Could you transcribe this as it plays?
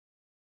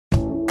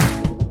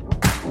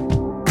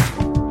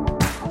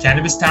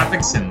Cannabis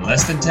topics in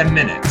less than 10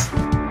 minutes.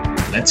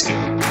 Let's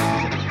go.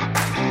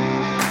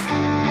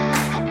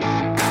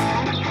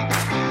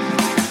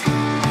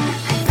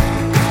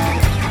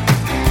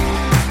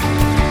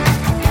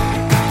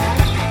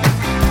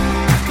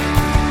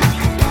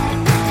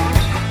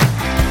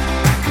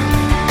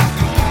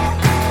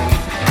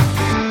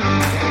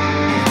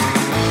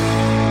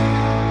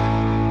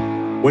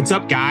 What's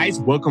up, guys?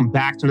 Welcome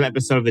back to another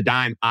episode of The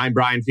Dime. I'm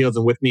Brian Fields,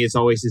 and with me, as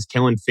always, is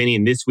Kellen Finney.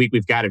 And this week,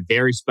 we've got a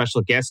very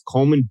special guest,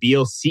 Coleman,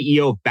 Beale,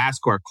 CEO of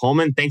Basscore.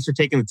 Coleman, thanks for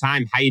taking the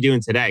time. How you doing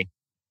today?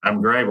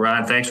 I'm great,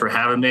 Brian. Thanks for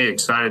having me.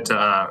 Excited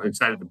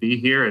to be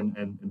here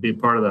and be a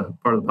part of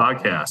the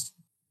podcast.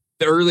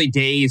 The early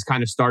days,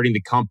 kind of starting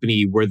the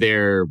company, were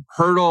there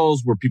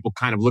hurdles? Were people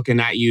kind of looking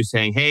at you,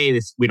 saying, "Hey,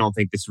 we don't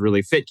think this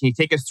really fit"? Can you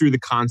take us through the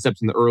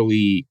concepts in the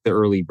early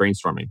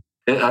brainstorming?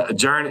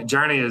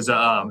 Journey is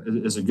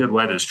a good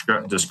way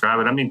to describe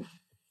it. I mean,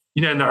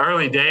 in the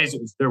early days,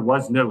 there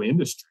was no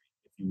industry,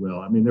 if you will.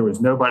 I mean, there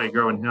was nobody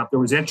growing hemp. There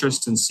was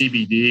interest in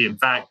CBD. In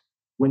fact,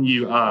 when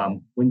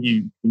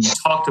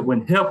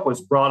hemp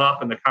was brought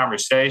up in the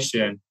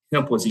conversation,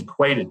 hemp was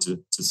equated to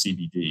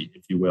CBD,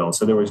 if you will.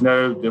 So there was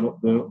no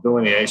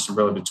delineation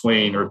really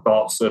between, or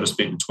thought, so to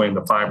speak, between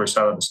the fiber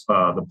side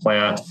of the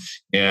plant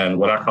and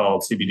what I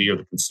call CBD, or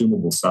the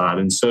consumable side.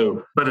 And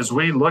so, but as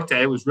we looked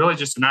at it, it was really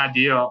just an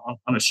idea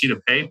on a sheet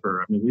of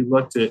paper. I mean, we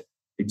looked at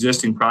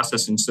existing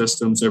processing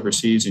systems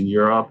overseas in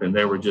Europe, and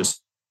they were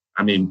just,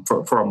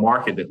 for a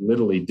market that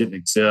literally didn't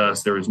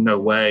exist, there was no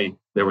way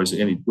there was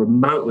any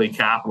remotely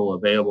capital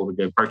available to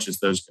go purchase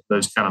those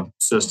kind of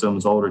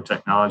systems, older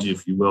technology,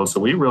 if you will.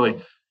 So we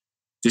really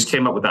just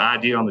came up with the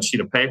idea on the sheet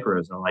of paper,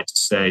 as I like to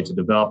say, to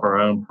develop our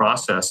own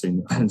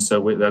processing. And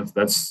so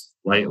that's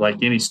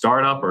like any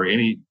startup or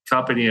any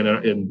company in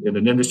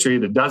an industry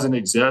that doesn't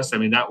exist. I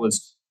mean, that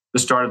was the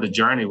start of the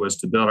journey, was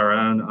to build our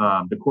own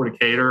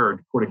decorticator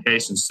or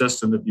decortication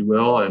system, if you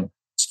will, and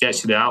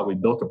sketched it out. We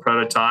built a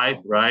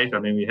prototype, right? I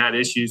mean, we had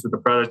issues with the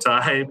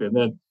prototype, and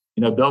then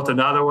built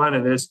another one,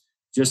 and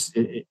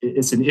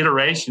it's an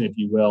iteration, if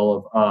you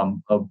will,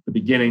 of the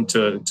beginning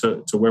to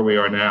where we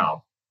are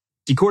now.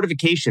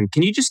 Decortification.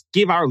 Can you just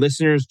give our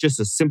listeners just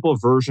a simple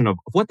version of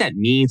what that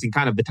means and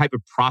kind of the type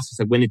of process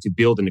that went into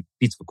building a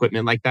piece of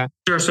equipment like that?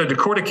 Sure. So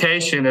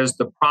decortication is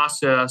the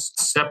process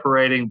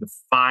separating the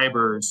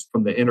fibers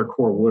from the inner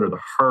core wood, or the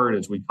hurd,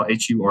 as we call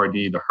HURD,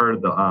 the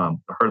hurd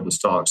of the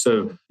stalk.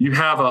 So you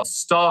have a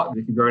stalk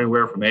that can grow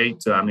anywhere from 8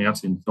 to, I've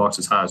seen stalks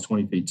as high as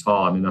 20 feet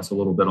tall. I mean, that's a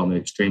little bit on the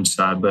extreme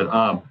side,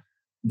 but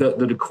the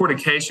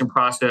decortication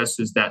process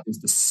is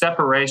the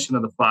separation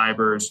of the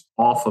fibers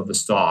off of the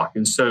stalk.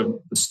 And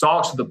so the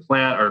stalks of the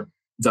plant are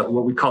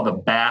what we call the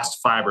bast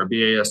fiber,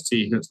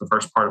 B-A-S-T, hence the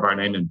first part of our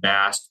name, in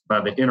bast,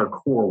 by the inner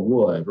core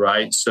wood,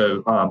 right?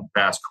 So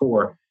bast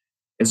core.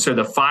 And so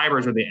the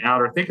fibers are the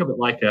outer, think of it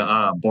like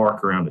a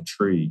bark around a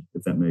tree,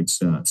 if that makes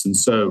sense. And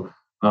so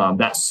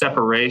that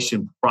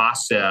separation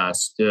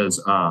process is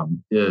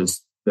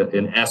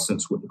in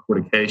essence what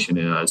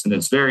decortication is. And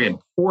it's very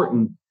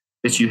important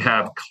that you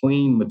have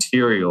clean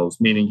materials,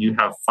 meaning you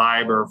have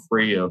fiber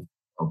free of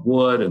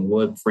wood and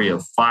wood free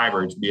of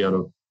fiber to be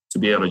able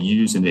to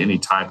use in any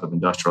type of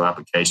industrial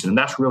application. And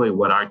that's really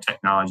what our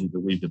technology that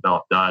we've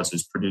developed does,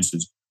 is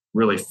produces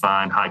really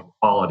fine, high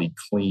quality,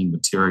 clean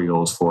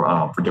materials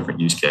for different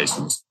use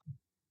cases.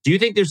 Do you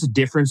think there's a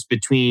difference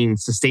between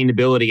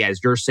sustainability, as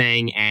you're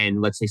saying,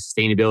 and let's say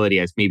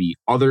sustainability as maybe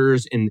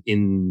others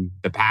in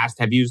the past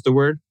have used the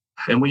word?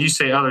 And when you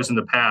say others in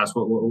the past,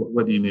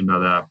 what do you mean by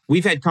that?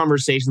 We've had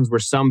conversations where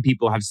some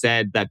people have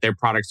said that their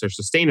products are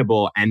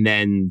sustainable, and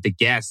then the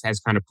guest has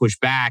kind of pushed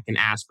back and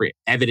asked for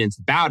evidence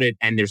about it.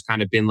 And there's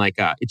kind of been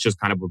it's just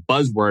kind of a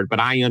buzzword. But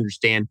I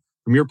understand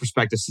from your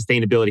perspective,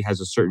 sustainability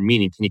has a certain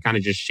meaning. Can you kind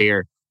of just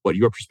share what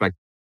your perspective?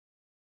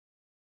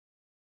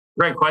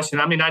 Great question.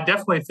 I mean, I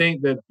definitely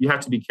think that you have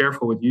to be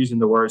careful with using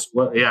the words.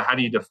 How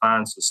do you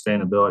define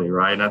sustainability,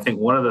 right? And I think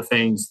one of the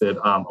things that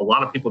a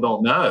lot of people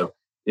don't know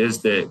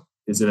is that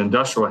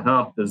industrial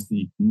hemp is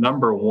the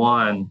number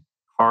one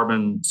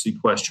carbon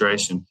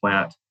sequestration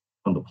plant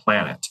on the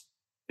planet.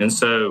 And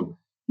so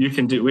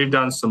we've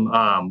done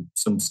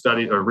some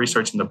study or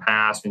research in the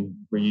past, and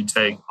where you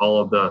take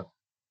all the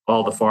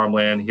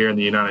farmland here in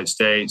the United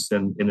States,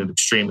 and in an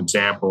extreme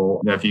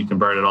example, if you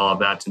converted all of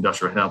that to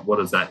industrial hemp, what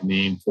does that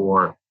mean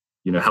for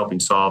helping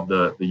solve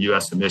the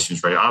U.S.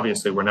 emissions rate?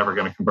 Obviously, we're never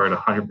going to convert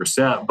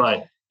 100%,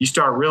 but you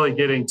start really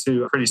getting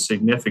to pretty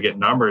significant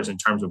numbers in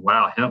terms of,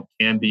 wow, hemp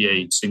can be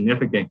a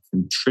significant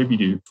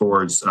contributor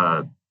towards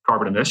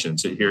carbon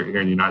emissions here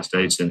in the United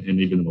States and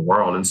even in the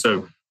world. And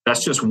so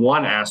that's just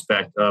one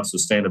aspect of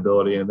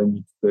sustainability. And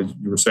then, as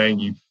you were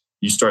saying,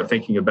 you start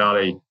thinking about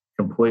a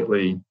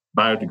completely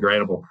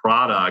biodegradable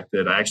product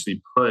that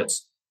actually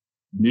puts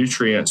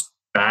nutrients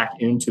back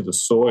into the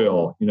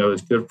soil.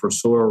 It's good for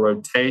soil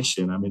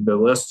rotation. I mean, the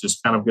list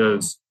just kind of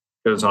goes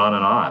on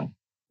and on.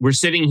 We're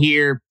sitting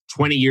here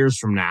 20 years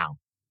from now.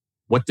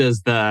 What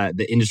does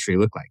the industry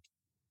look like?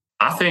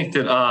 I think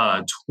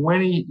that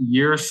 20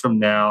 years from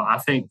now, I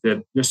think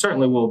that there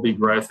certainly will be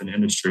growth in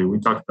industry. We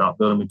talked about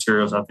building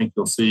materials. I think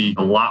you'll see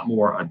a lot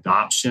more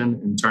adoption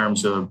in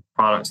terms of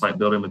products like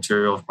building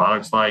materials,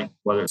 products like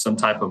whether it's some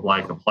type of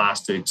like a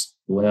plastics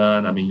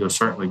blend. I mean, you're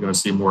certainly going to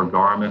see more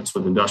garments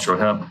with industrial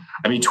hemp.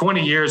 I mean,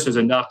 20 years is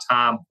enough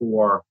time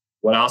for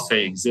what I'll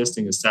say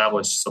existing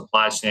established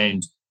supply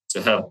chains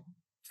to have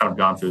kind of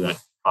gone through that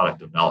product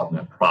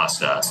development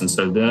process. And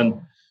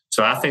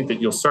so I think that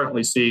you'll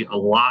certainly see a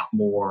lot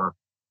more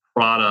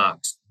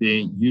products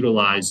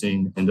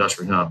utilizing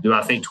industrial hemp. Do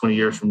I think 20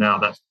 years from now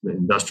that the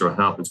industrial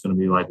hemp is going to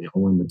be like the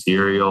only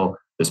material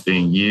that's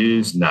being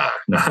used? No,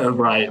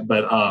 right.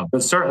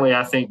 But certainly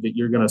I think that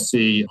you're going to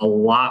see a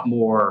lot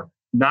more,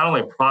 not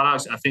only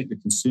products, I think the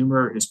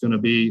consumer is going to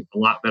be a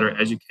lot better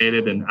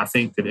educated. And I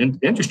think that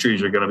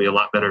industries are going to be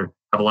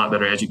have a lot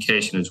better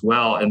education as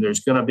well. And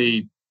there's going to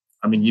be,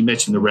 I mean, you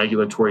mentioned the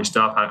regulatory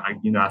stuff. I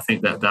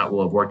think that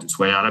will have worked its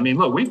way out. I mean,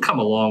 look, we've come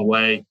a long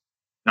way,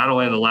 not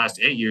only in the last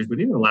 8 years, but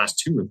even the last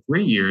 2 or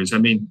 3 years. I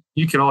mean,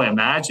 you can only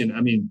imagine,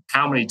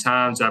 how many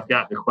times I've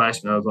got the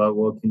question. I was like,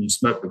 well, can you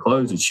smoke the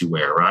clothes that you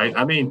wear? Right.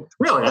 I mean,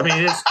 really,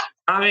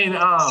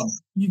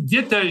 you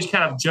get those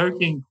kind of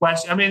joking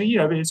questions. I mean,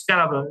 it's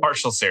kind of a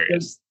partial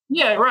serious.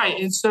 Yeah.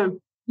 Right. And so,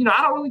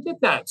 I don't really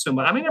get that so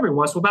much. I mean, every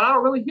once in a while, but I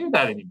don't really hear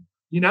that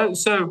anymore,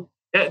 so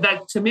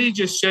that to me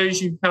just shows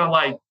you kind of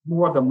like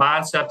more of the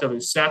mindset of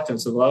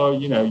acceptance of,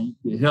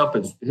 hemp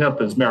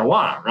is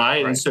marijuana,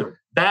 right? And so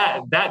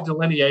that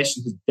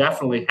delineation has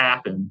definitely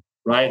happened,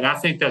 right? And I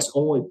think that's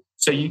only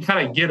so you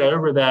kind of get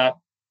over that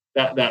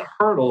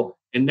hurdle,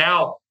 and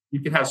now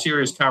you can have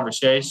serious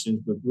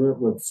conversations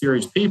with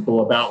serious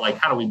people about like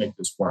how do we make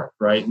this work,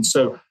 right? And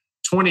so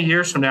 20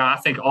 years from now, I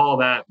think all of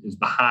that is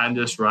behind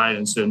us, right?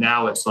 And so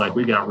now it's like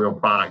we got real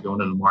product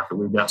going into the market.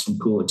 We've got some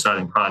cool,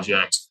 exciting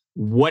projects.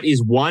 What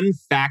is one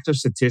fact or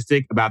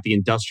statistic about the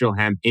industrial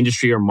hemp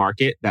industry or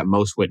market that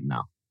most wouldn't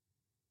know?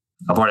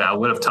 I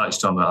would have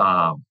touched on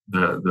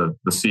the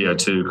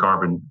CO2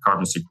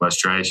 carbon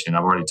sequestration.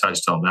 I've already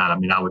touched on that. I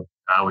mean, I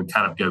would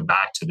kind of go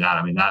back to that.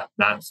 I mean,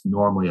 that's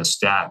normally a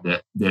stat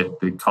that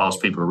calls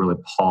people to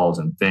really pause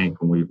and think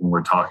when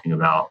we're talking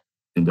about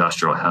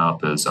industrial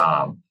hemp is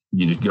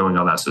going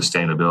on that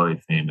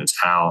sustainability theme. It's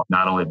how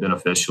not only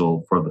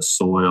beneficial for the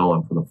soil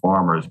and for the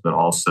farmers, but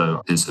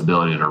also its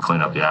ability to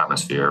clean up the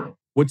atmosphere.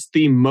 What's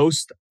the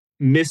most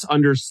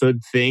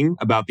misunderstood thing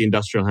about the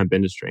industrial hemp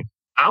industry?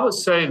 I would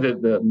say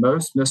that the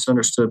most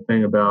misunderstood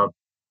thing about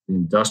the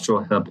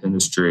industrial hemp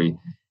industry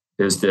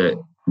is that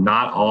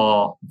not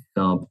all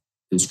hemp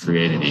is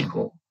created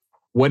equal.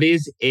 What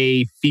is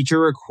a feature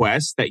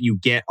request that you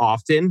get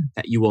often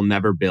that you will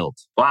never build?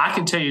 Well, I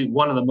can tell you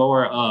one of the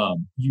more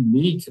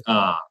unique.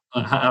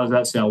 How does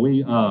that sound?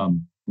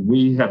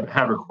 We have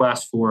had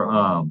requests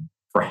for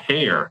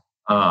hair,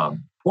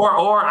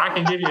 or I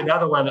can give you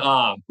another one.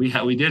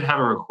 We did have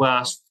a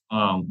request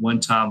one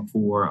time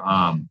for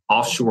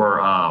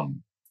offshore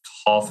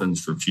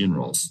coffins for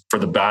funerals for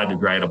the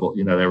biodegradable.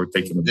 They were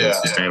thinking of the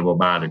sustainable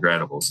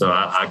biodegradable. So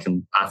I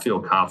feel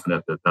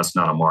confident that that's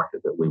not a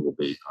market that we will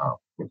be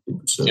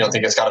pursuing. You don't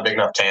think it's got a big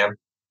enough TAM?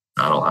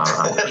 I don't.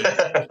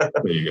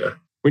 There you go.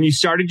 When you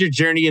started your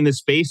journey in this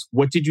space,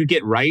 what did you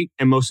get right?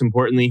 And most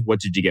importantly, what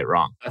did you get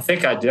wrong? I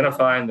think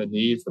identifying the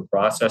need for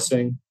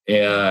processing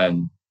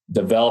and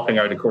developing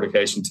our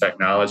decortication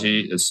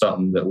technology is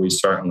something that we've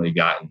certainly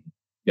gotten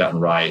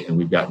right and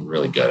we've gotten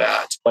really good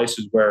at.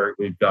 Places where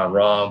we've gone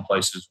wrong,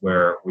 places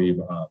where we've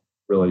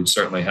really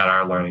certainly had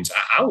our learnings.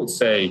 I would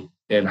say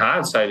in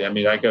hindsight,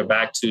 I go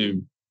back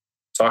to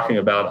talking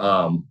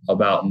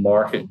about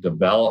market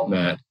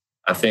development.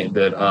 I think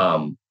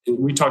that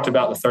we talked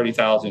about the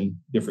 30,000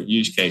 different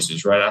use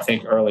cases, right? I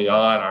think early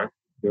on,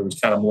 there was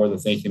kind of more the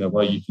thinking of,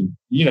 well,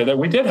 that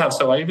we did have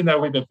some, even though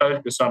we've been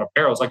focused on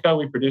apparel, it's like,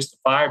 we produced the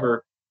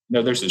fiber.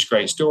 There's this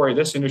great story.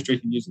 This industry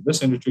can use it.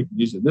 This industry can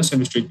use it. This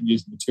industry can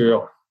use the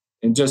material.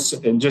 And just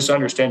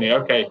understanding,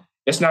 okay,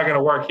 it's not going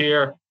to work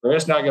here or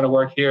it's not going to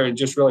work here. And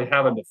just really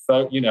having to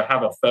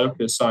have a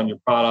focus on your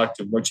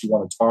product and what you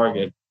want to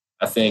target,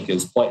 I think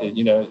is,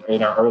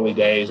 in our early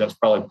days, that's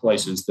probably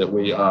places that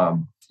we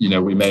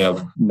may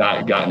have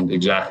not gotten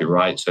exactly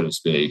right, so to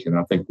speak. And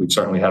I think we've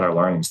certainly had our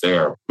learnings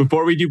there.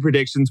 Before we do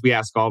predictions, we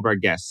ask all of our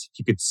guests, if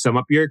you could sum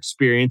up your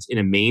experience in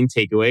a main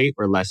takeaway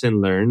or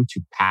lesson learned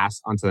to pass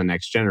on to the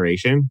next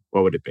generation,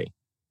 what would it be?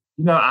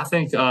 I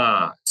think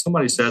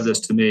somebody said this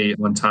to me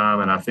one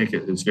time, and I think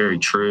it is very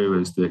true,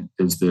 is that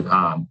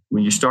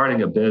when you're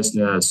starting a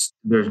business,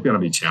 there's going to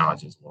be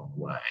challenges along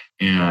the way.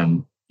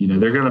 And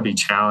there are going to be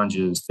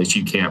challenges that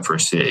you can't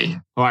foresee.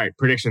 All right,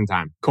 prediction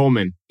time.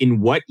 Coleman,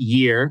 in what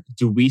year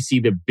do we see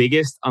the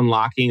biggest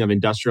unlocking of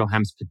industrial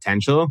hemp's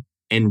potential,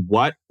 and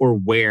what or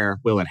where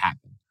will it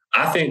happen?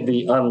 I think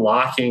the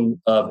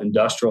unlocking of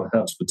industrial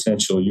hemp's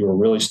potential, you will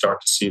really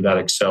start to see that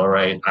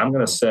accelerate. I'm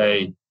going to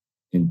say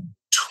in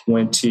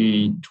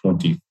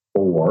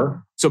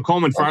 2024. So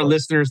Coleman, for our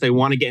listeners, they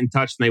want to get in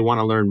touch and they want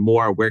to learn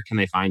more. Where can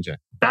they find you?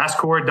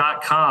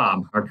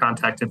 basscord.com. Our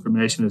contact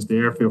information is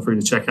there. Feel free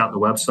to check out the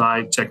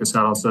website. Check us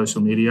out on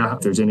social media.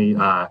 If there's any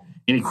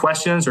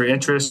questions or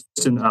interest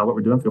in what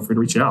we're doing, feel free to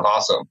reach out.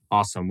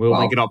 Awesome. We'll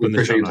link it up in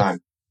the show notes.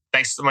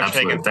 Thanks so much,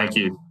 Absolutely. Thank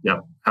you. Yep.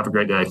 Have a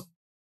great day.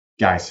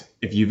 Guys,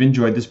 if you've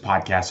enjoyed this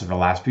podcast over the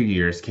last few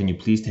years, can you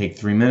please take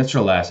 3 minutes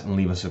or less and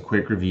leave us a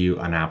quick review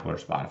on Apple or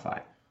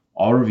Spotify?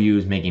 All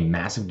reviews make a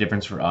massive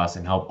difference for us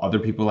and help other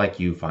people like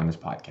you find this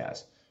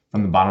podcast.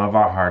 From the bottom of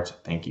our hearts,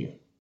 thank you.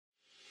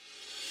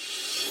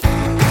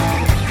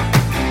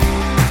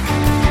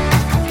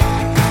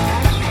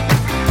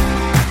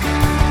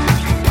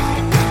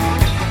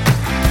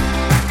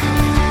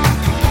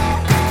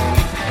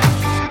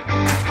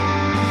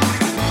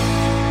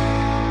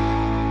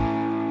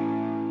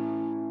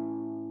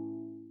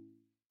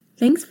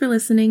 Thanks for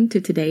listening to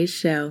today's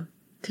show.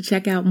 To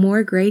check out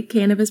more great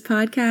cannabis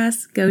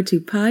podcasts, go to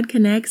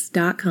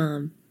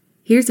podconnects.com.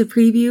 Here's a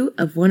preview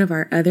of one of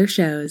our other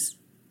shows.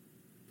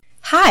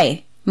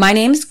 Hi, my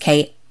name's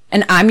Kate,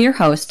 and I'm your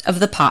host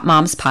of the Pop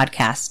Moms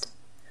Podcast.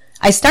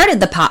 I started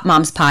the Pop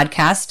Moms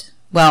Podcast,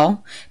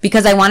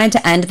 because I wanted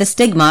to end the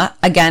stigma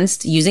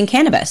against using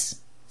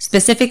cannabis,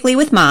 specifically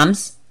with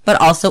moms,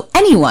 but also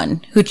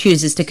anyone who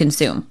chooses to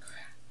consume.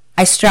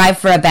 I strive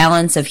for a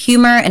balance of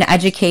humor and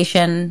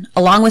education,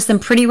 along with some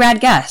pretty rad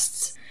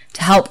guests,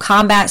 to help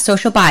combat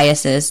social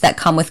biases that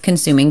come with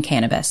consuming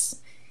cannabis.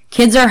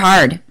 Kids are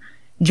hard.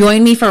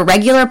 Join me for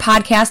regular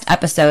podcast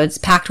episodes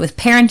packed with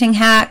parenting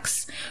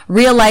hacks,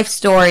 real-life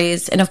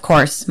stories, and of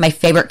course, my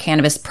favorite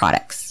cannabis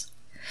products.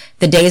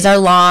 The days are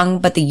long,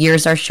 but the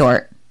years are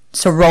short.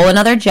 So roll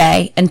another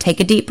J and take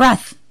a deep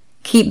breath.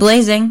 Keep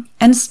blazing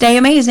and stay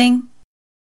amazing.